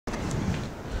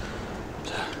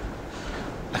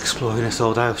exploring this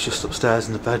old house just upstairs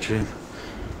in the bedroom.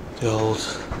 The old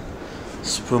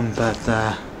sprung bed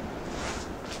there.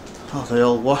 Oh, the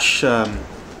old washstand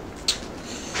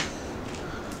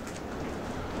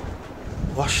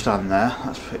there,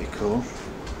 that's pretty cool.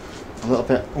 A little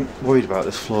bit worried about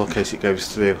this floor in case it goes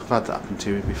through. I've had that happen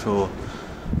to me before.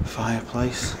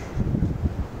 Fireplace.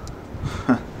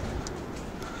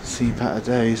 Seen better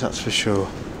days, that's for sure.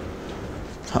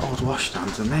 That old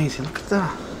washstand's amazing, look at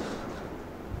that.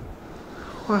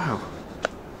 Wow.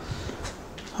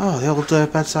 Oh, the old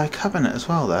bedside cabinet as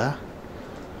well there.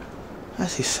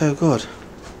 This is so good.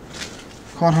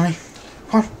 Come on, honey.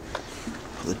 Come on.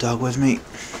 Put the dog with me.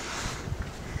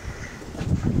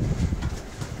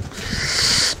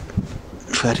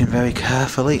 Treading very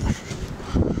carefully.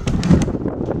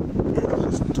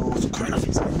 There's the doors coming off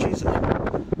its hinges.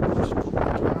 Just put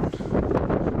that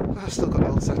down. I've still got the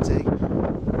old settee.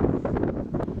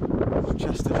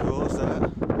 Chest of drawers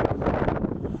there.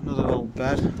 Another old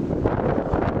bed.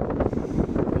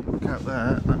 Look out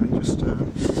there. Let me just. You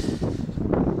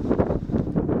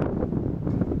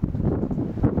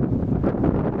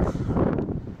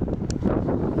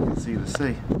can see the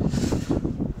sea.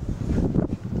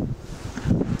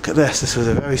 Look at this. This was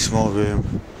a very small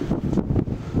room.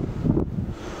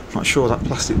 Not sure that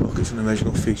plastic bucket's an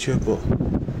original feature, but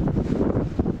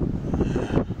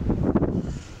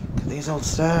look at these old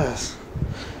stairs.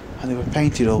 And they were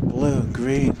painted all blue and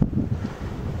green.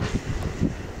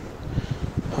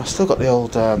 I've still got the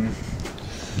old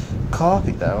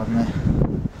carpet there on the,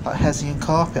 that Hessian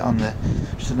carpet on there,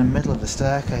 just in the middle of the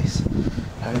staircase.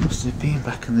 How it must have been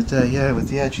back in the day, yeah, with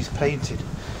the edges painted.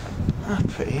 Ah,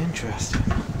 pretty interesting.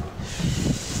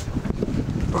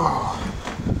 Oh.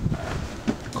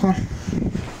 Come on.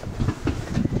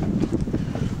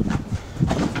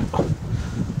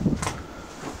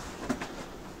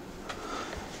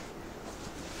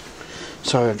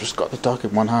 Sorry, I've just got the dog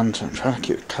in one hand and I'm trying to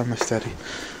keep the camera steady.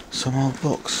 Some old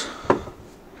books.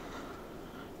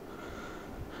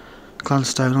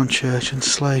 Gladstone on church and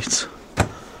slate.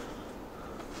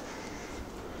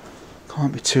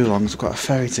 Can't be too long, I've got a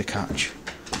ferry to catch.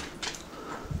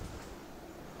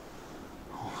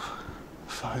 Oh,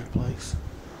 fireplace.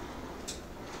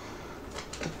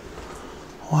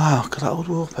 Wow, look at that old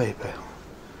wallpaper.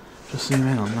 Just zoom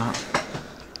in on that.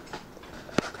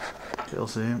 Little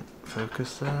zoom,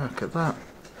 focus there, look at that.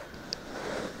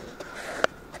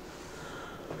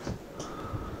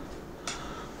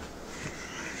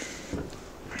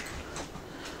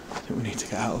 I think we need to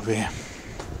get out of here.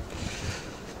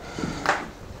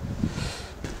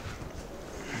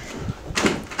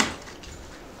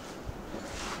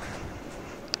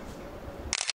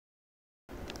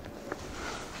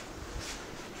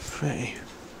 Pretty.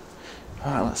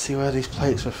 Right, let's see where these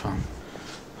plates were from.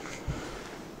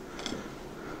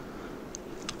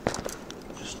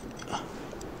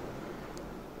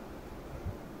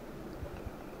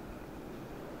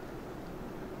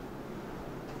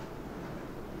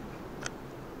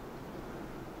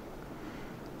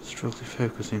 Struggling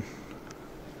focusing.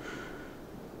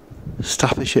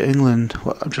 Staffordshire, England.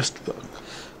 What, I'm just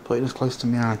putting this close to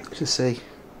my eye to see.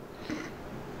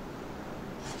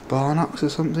 Barnocks or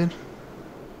something?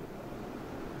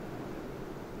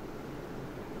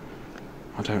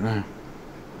 I don't know.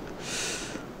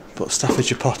 But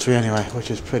Staffordshire pottery anyway,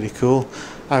 which is pretty cool.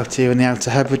 Out here in the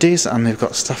Outer Hebrides, and they've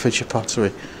got Staffordshire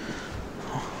pottery.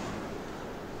 Oh,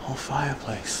 whole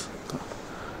fireplace. Got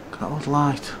that old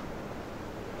light.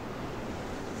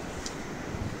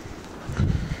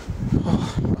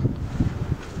 Oh.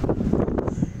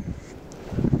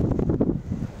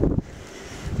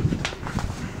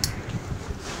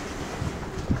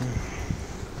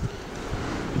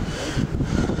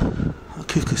 I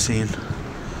could have seen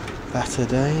better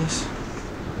days.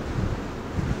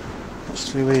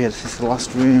 That's really weird, this is the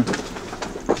last room.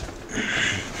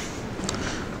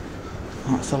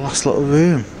 That's the last little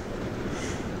room.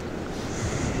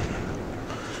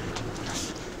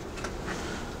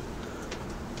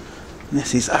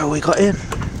 This is how we got in.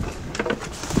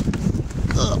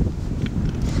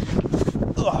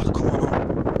 Oh, come on.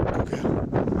 Okay.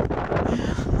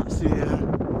 Yeah, that's the house.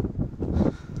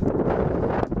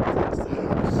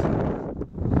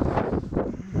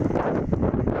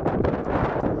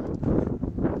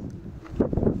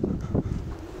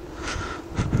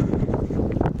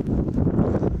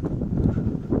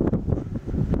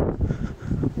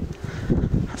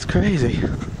 That's crazy. I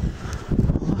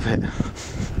love it.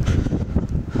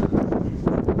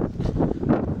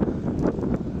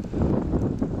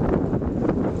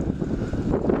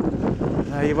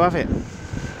 There you have it.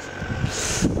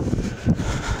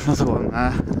 Another one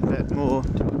there, a bit more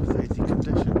dilapidated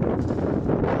condition.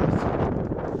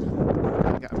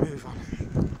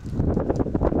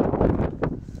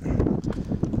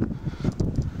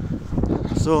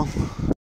 So